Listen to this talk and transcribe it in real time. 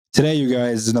Today, you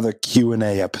guys, is another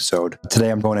Q&A episode. Today,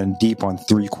 I'm going in deep on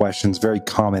 3 questions, very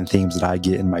common themes that I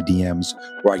get in my DMs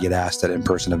or I get asked at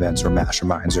in-person events or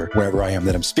masterminds or wherever I am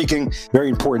that I'm speaking. Very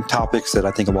important topics that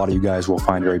I think a lot of you guys will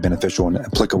find very beneficial and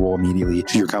applicable immediately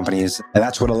to your companies. And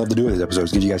that's what I love to do with these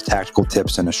episodes, give you guys tactical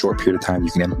tips in a short period of time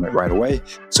you can implement right away.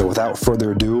 So without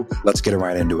further ado, let's get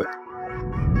right into it.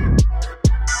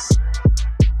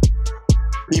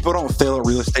 People don't fail at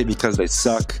real estate because they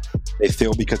suck. They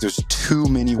fail because there's too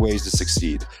many ways to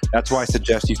succeed. That's why I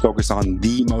suggest you focus on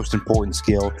the most important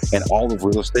skill in all of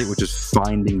real estate, which is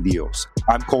finding deals.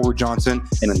 I'm Colbert Johnson,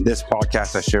 and in this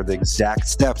podcast, I share the exact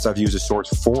steps I've used to source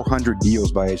 400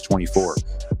 deals by age 24.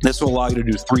 This will allow you to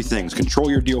do 3 things: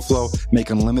 control your deal flow, make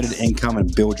unlimited income,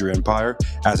 and build your empire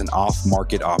as an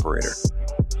off-market operator.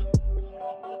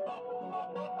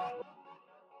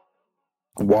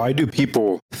 Why do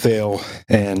people fail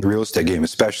in the real estate game,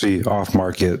 especially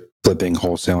off-market flipping,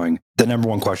 wholesaling? The number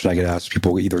one question I get asked,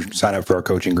 people either sign up for our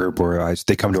coaching group or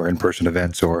they come to our in-person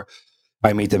events, or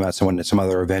I meet them at some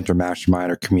other event or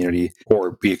mastermind or community,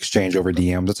 or we exchange over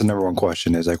DMs. That's the number one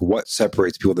question, is like, what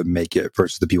separates people that make it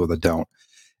versus the people that don't?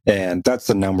 And that's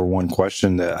the number one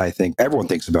question that I think everyone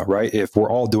thinks about, right? If we're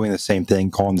all doing the same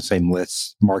thing, calling the same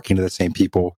lists, marketing to the same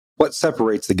people, what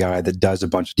separates the guy that does a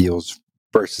bunch of deals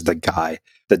versus the guy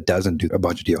that doesn't do a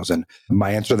bunch of deals? And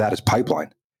my answer to that is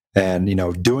pipeline. And,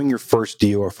 doing your first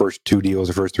deal or first 2 deals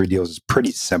or first 3 deals is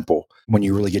pretty simple. When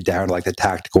you really get down to like the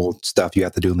tactical stuff you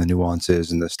have to do in the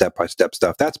nuances and the step-by-step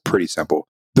stuff, that's pretty simple.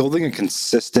 Building a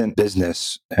consistent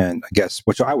business, and I guess,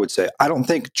 which I would say, I don't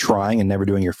think trying and never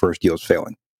doing your first deal is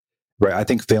failing. Right. I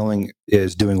think failing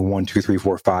is doing 1, 2, 3,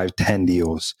 4, 5, 10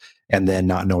 deals and then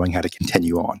not knowing how to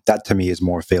continue on. That to me is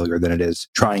more failure than it is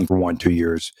trying for 1, 2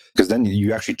 years, because then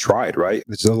you actually tried, right?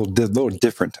 It's a little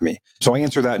different to me. So I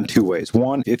answer that in 2 ways.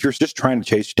 One, if you're just trying to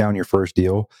chase down your first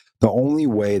deal, the only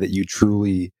way that you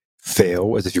truly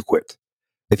fail is if you quit.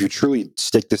 If you truly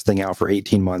stick this thing out for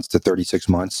 18 months to 36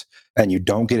 months and you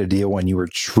don't get a deal when you were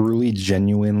truly,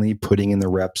 genuinely putting in the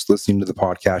reps, listening to the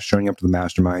podcast, showing up to the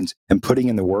masterminds, and putting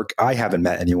in the work, I haven't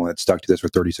met anyone that's stuck to this for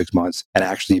 36 months and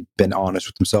actually been honest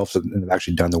with themselves and have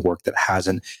actually done the work that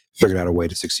hasn't figured out a way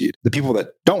to succeed. The people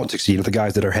that don't succeed are the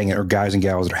guys that are hanging, or guys and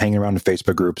gals that are hanging around in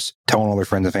Facebook groups, telling all their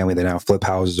friends and family they now flip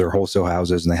houses or wholesale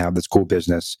houses and they have this cool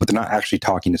business, but they're not actually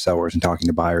talking to sellers and talking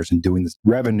to buyers and doing this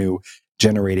revenue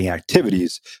generating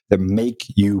activities that make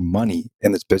you money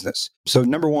in this business. So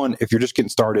number one, if you're just getting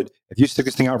started, if you stick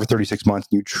this thing out for 36 months,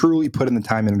 and you truly put in the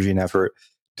time, energy, and effort,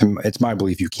 it's my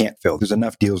belief you can't fail. There's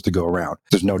enough deals to go around.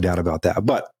 There's no doubt about that.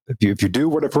 But if you do,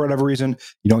 for whatever reason,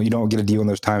 you don't get a deal in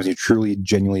those times, you truly,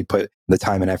 genuinely put the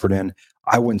time and effort in,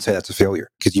 I wouldn't say that's a failure,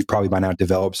 because you've probably by now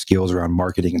developed skills around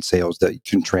marketing and sales that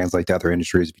can translate to other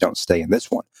industries if you don't stay in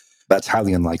this one. That's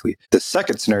highly unlikely. The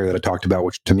second scenario that I talked about,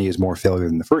 which to me is more failure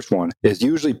than the first one, is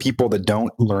usually people that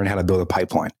don't learn how to build a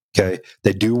pipeline. Okay.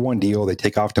 They do one deal, they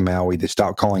take off to Maui, they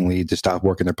stop calling leads, they stop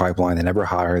working their pipeline, they never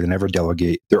hire, they never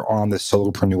delegate. They're on this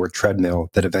solopreneur treadmill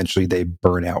that eventually they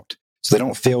burn out. So they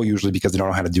don't fail usually because they don't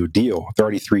know how to do a deal. They're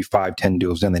already 3, 5, 10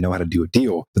 deals in, they know how to do a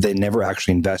deal, but they never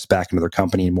actually invest back into their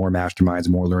company, more masterminds,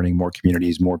 more learning, more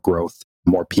communities, more growth,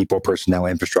 more people, personnel,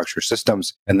 infrastructure,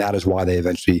 systems. And that is why they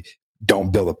eventually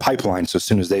don't build a pipeline. So as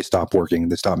soon as they stop working,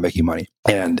 they stop making money.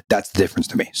 And that's the difference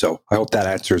to me. So I hope that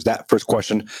answers that first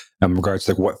question in regards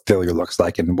to what failure looks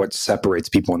like and what separates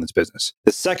people in this business.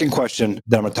 The second question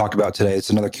that I'm going to talk about today,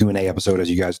 it's another Q&A episode, as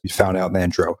you guys found out in the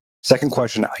intro. Second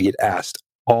question I get asked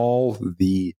all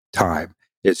the time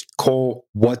is, Cole,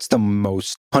 what's the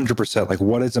most 100%, like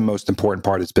what is the most important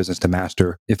part of this business to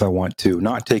master if I want to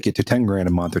not take it to 10 grand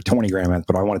a month or 20 grand a month,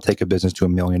 but I want to take a business to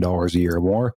 $1 million a year or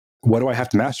more? What do I have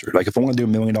to master? Like if I want to do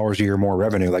 $1 million a year more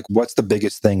revenue, like what's the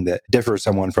biggest thing that differs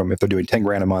someone from if they're doing 10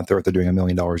 grand a month or if they're doing $1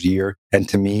 million a year? And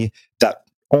to me, that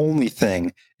only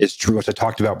thing is true, which I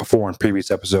talked about before in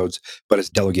previous episodes, but it's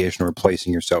delegation or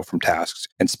replacing yourself from tasks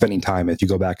and spending time. If you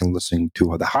go back and listen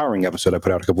to the hiring episode I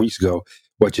put out a couple weeks ago,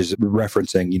 which is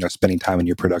referencing, spending time in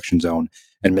your production zone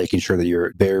and making sure that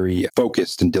you're very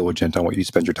focused and diligent on what you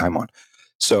spend your time on.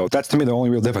 So that's to me the only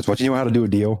real difference. Once you know how to do a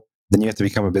deal, then you have to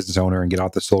become a business owner and get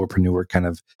out the solopreneur kind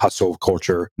of hustle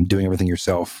culture and doing everything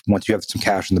yourself. Once you have some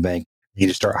cash in the bank, you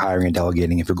need to start hiring and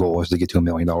delegating if your goal is to get to $1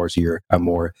 million a year or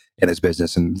more in this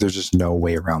business. And there's just no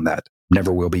way around that.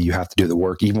 Never will be. You have to do the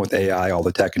work. Even with AI, all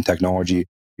the tech and technology,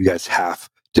 you guys have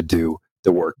to do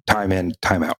the work. Time in,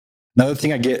 time out. Another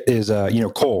thing I get is,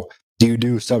 Cole, do you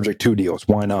do subject to deals?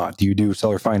 Why not? Do you do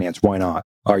seller finance? Why not?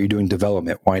 Are you doing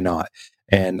development? Why not?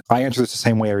 And I answer this the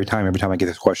same way every time I get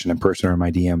this question in person or in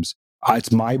my DMs.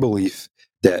 It's my belief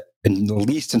that at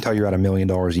least until you're at $1 million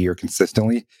a year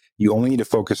consistently, You only need to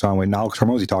focus on, when Alex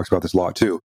Hormozi talks about this a lot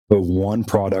too, but one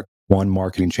product, one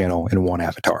marketing channel, and one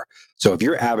avatar. So if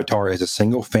your avatar is a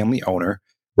single family owner,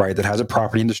 right, that has a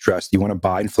property in distress that you want to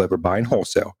buy and flip or buy and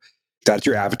wholesale, that's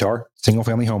your avatar, single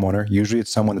family homeowner. Usually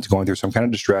it's someone that's going through some kind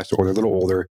of distress or they're a little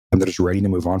older and they're just ready to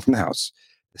move on from the house.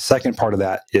 The second part of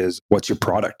that is, what's your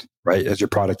product, right? Is your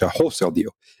product a wholesale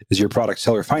deal? Is your product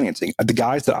seller financing? The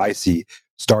guys that I see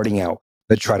starting out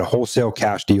that try to wholesale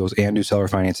cash deals and do seller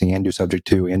financing and do subject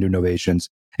to and do novations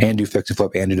and do fix and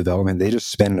flip and do development, they just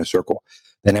spin in a circle.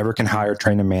 They never can hire,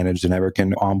 train, and manage. They never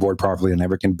can onboard properly. They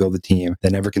never can build a team. They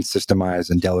never can systemize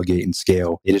and delegate and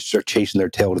scale. They just start chasing their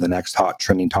tail to the next hot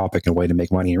trending topic and way to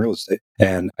make money in real estate.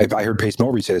 And I heard Pace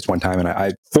Mowbray say this one time, and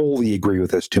I fully agree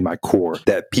with this to my core,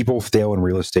 that people fail in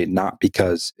real estate not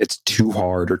because it's too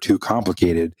hard or too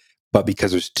complicated, but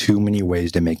because there's too many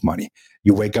ways to make money.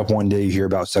 You wake up one day, you hear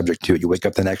about subject to it. You wake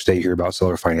up the next day, you hear about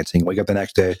seller financing. You wake up the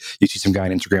next day, you see some guy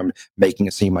on Instagram making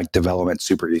it seem like development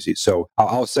super easy. So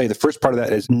I'll say the first part of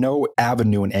that is, no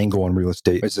avenue and angle in real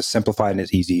estate is as simplified and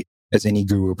as easy as any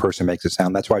guru person makes it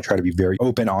sound. That's why I try to be very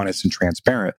open, honest, and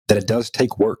transparent, that it does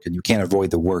take work and you can't avoid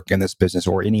the work in this business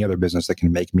or any other business that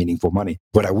can make meaningful money.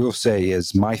 What I will say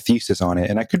is my thesis on it,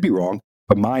 and I could be wrong,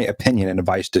 but my opinion and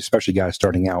advice to especially guys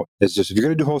starting out is just, if you're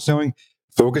going to do wholesaling,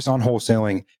 focus on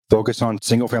wholesaling, focus on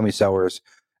single family sellers,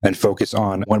 and focus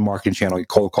on one marketing channel,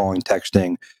 cold calling,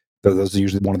 texting. Those are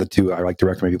usually one of the two I like to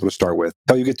recommend people to start with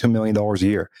until you get to $1 million a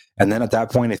year. And then at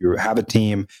that point, if you have a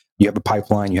team, you have a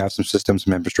pipeline, you have some systems,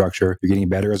 some infrastructure, you're getting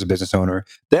better as a business owner,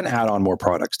 then add on more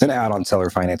products, then add on seller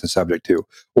finance and subject to,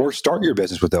 or start your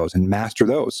business with those and master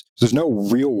those. So there's no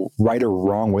real right or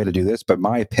wrong way to do this, but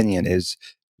my opinion is,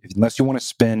 unless you want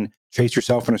to chase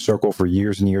yourself in a circle for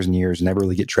years and years and years and never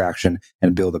really get traction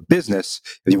and build a business,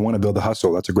 if you want to build a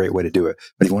hustle, that's a great way to do it.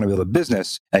 But if you want to build a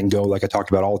business and go, like I talked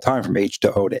about all the time, from H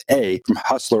to O to A, from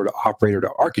hustler to operator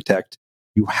to architect,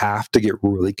 you have to get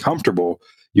really comfortable,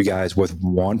 you guys, with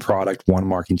one product, one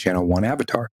marketing channel, one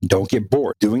avatar. Don't get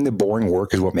bored. Doing the boring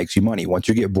work is what makes you money. Once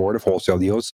you get bored of wholesale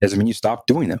deals, doesn't mean you stop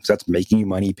doing them, because that's making you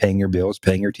money, paying your bills,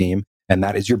 paying your team. And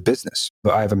that is your business.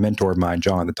 But I have a mentor of mine,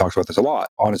 John, that talks about this a lot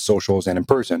on his socials and in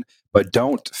person. But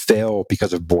don't fail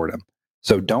because of boredom.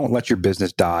 So don't let your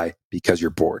business die because you're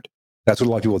bored. That's what a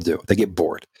lot of people do. They get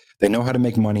bored. They know how to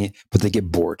make money, but they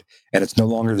get bored. And it's no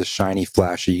longer the shiny,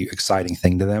 flashy, exciting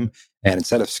thing to them. And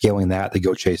instead of scaling that, they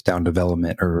go chase down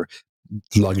development or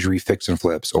luxury fix and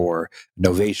flips or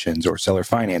novations or seller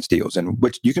finance deals, and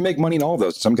which you can make money in all of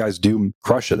those. Some guys do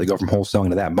crush it. They go from wholesaling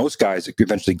to that. Most guys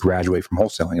eventually graduate from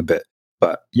wholesaling a bit.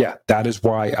 But yeah, that is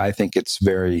why I think it's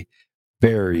very,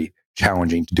 very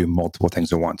challenging to do multiple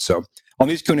things at once. So on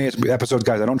these Q&A episodes,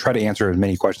 guys, I don't try to answer as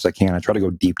many questions as I can. I try to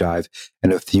go deep dive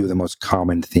into a few of the most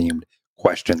common themed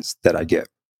questions that I get.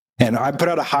 And I put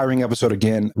out a hiring episode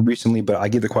again recently, but I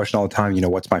get the question all the time,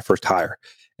 what's my first hire?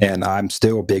 And I'm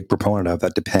still a big proponent of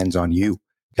that depends on you.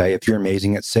 Okay. If you're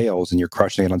amazing at sales and you're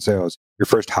crushing it on sales, your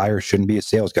first hire shouldn't be a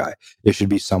sales guy. It should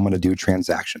be someone to do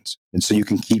transactions. And so you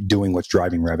can keep doing what's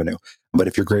driving revenue. But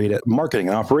if you're great at marketing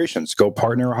and operations, go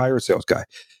partner or hire a sales guy.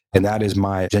 And that is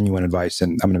my genuine advice.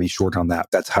 And I'm going to be short on that.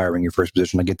 That's hiring your first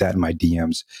position. I get that in my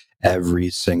DMs every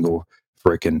single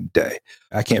freaking day.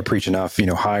 I can't preach enough,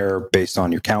 hire based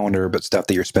on your calendar, but stuff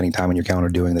that you're spending time on your calendar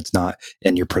doing that's not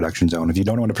in your production zone. If you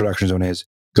don't know what a production zone is,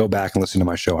 go back and listen to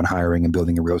my show on hiring and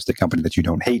building a real estate company that you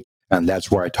don't hate. And that's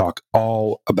where I talk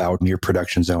all about your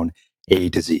production zone, A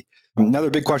to Z. Another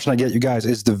big question I get, you guys,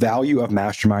 is the value of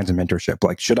masterminds and mentorship.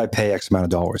 Like, should I pay X amount of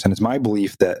dollars? And it's my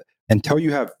belief that until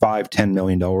you have $5-10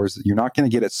 million, you're not going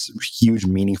to get a huge,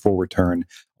 meaningful return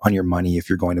on your money if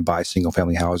you're going to buy single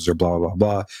family houses or blah, blah,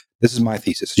 blah. This is my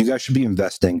thesis. You guys should be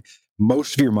investing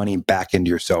most of your money back into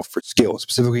yourself for skills,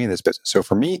 specifically in this business. So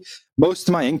for me, most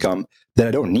of my income that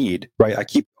I don't need, right? I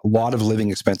keep a lot of living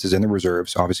expenses in the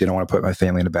reserves. Obviously, I don't want to put my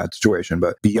family in a bad situation,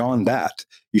 but beyond that,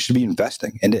 you should be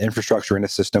investing into infrastructure, into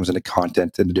systems, into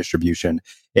content, into distribution,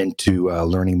 into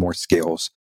learning more skills.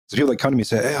 So people that come to me and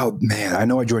say, "Oh man, I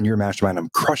know I joined your mastermind. I'm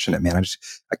crushing it, man.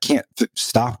 I can't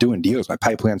stop doing deals. My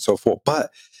pipeline's so full." But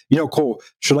Cole,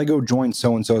 should I go join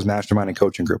so-and-so's mastermind and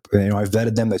coaching group? I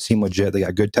vetted them. They seem legit. They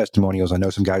got good testimonials. I know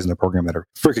some guys in the program that are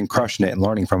freaking crushing it and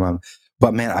learning from them.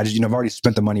 But man, I've already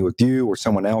spent the money with you or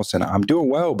someone else and I'm doing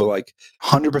well, but like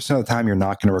 100% of the time, you're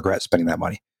not going to regret spending that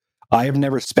money. I have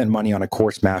never spent money on a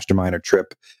course, mastermind, or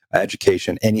trip,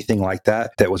 education, anything like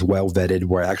that was well vetted,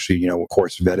 where I actually, of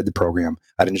course, vetted the program.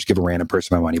 I didn't just give a random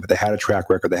person my money, but they had a track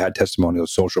record, they had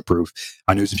testimonials, social proof.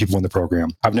 I knew some people in the program.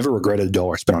 I've never regretted a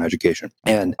dollar spent on education.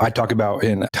 And I talk about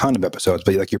in a ton of episodes,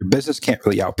 but like your business can't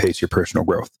really outpace your personal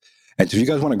growth. And so if you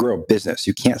guys want to grow a business,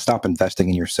 you can't stop investing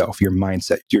in yourself, your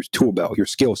mindset, your tool belt, your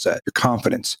skill set, your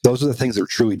confidence. Those are the things that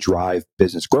truly drive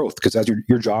business growth. Because as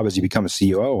your job as you become a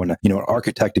CEO and an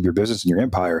architect of your business and your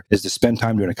empire is to spend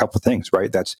time doing a couple of things,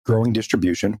 right? That's growing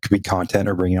distribution, could be content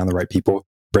or bringing on the right people,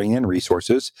 bringing in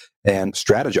resources, and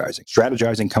strategizing.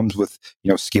 Strategizing comes with,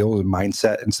 skills and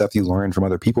mindset and stuff you learn from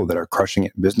other people that are crushing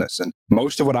it in business. And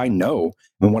most of what I know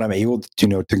and what I'm able to,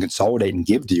 to consolidate and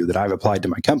give to you that I've applied to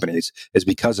my companies is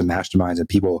because of masterminds and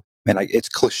people. And it's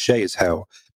cliche as hell,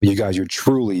 but you guys, you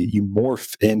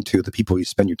morph into the people you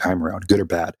spend your time around, good or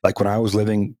bad. Like when I was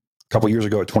living couple years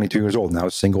ago at 22 years old, and I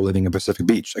was single living in Pacific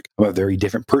Beach. Like I'm a very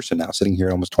different person now, sitting here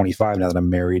at almost 25 now that I'm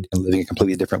married and living a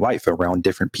completely different life around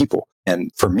different people.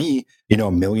 And for me,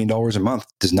 $1 million a month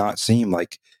does not seem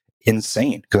like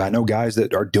insane, because I know guys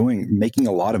that are making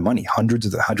a lot of money, hundreds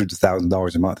of thousands of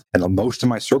dollars a month. And most of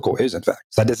my circle is, in fact.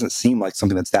 So that doesn't seem like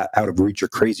something that's that out of reach or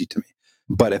crazy to me.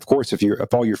 But of course,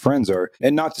 if all your friends are,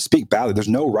 and not to speak badly, there's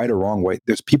no right or wrong way.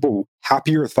 There's people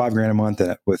happier with $5,000 a month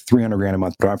than with $300,000 a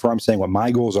month. But I'm saying what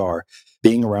my goals are,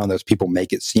 being around those people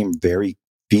make it seem very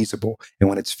feasible. And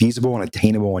when it's feasible and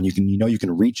attainable, and you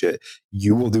can reach it,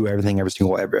 you will do everything you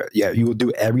will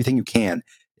do everything you can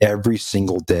every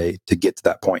single day to get to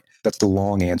that point. That's the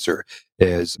long answer,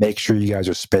 is make sure you guys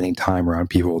are spending time around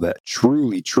people that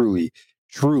truly, truly,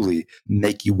 truly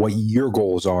make what your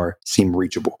goals are seem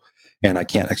reachable. And I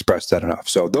can't express that enough.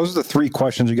 So those are the 3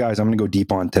 questions, you guys, I'm going to go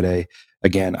deep on today.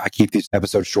 Again, I keep these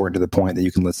episodes short and to the point that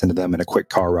you can listen to them in a quick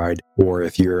car ride, or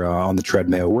if you're on the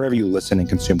treadmill, wherever you listen and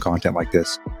consume content like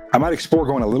this. I might explore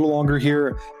going a little longer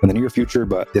here in the near future,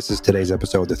 but this is today's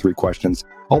episode, the 3 questions.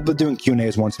 I'll be doing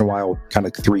Q&As once in a while, kind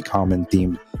of 3 common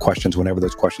themed questions whenever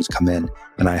those questions come in,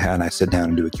 and I sit down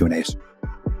and do a Q&As.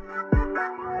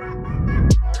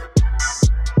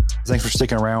 Thanks for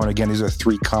sticking around. Again, these are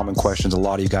 3 common questions a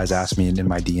lot of you guys ask me in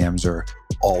my DMs or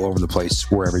all over the place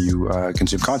wherever you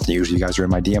consume content. Usually you guys are in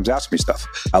my DMs asking me stuff.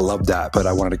 I love that, but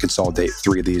I wanted to consolidate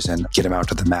 3 of these and get them out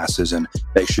to the masses and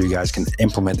make sure you guys can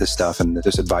implement this stuff and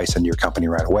this advice in your company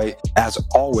right away. As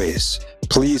always,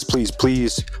 please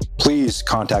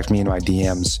contact me in my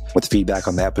DMs with feedback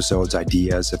on the episodes,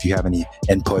 ideas. If you have any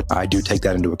input, I do take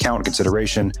that into account,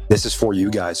 consideration. This is for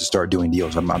you guys to start doing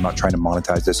deals. I'm not trying to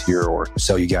monetize this here or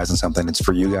sell you guys on something. It's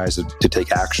for you guys to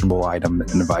take actionable item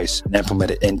and advice and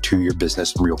implement it into your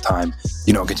business in real time.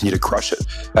 Continue to crush it.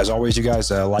 As always, you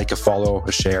guys, like, a follow,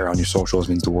 a share on your socials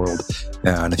means the world.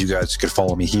 And if you guys could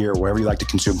follow me here, wherever you like to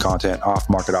consume content,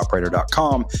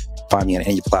 offmarketoperator.com. Find me on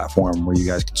any platform where you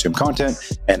guys consume content.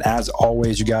 And as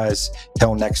always, you guys,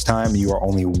 till next time, you are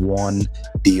only one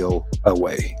deal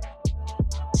away.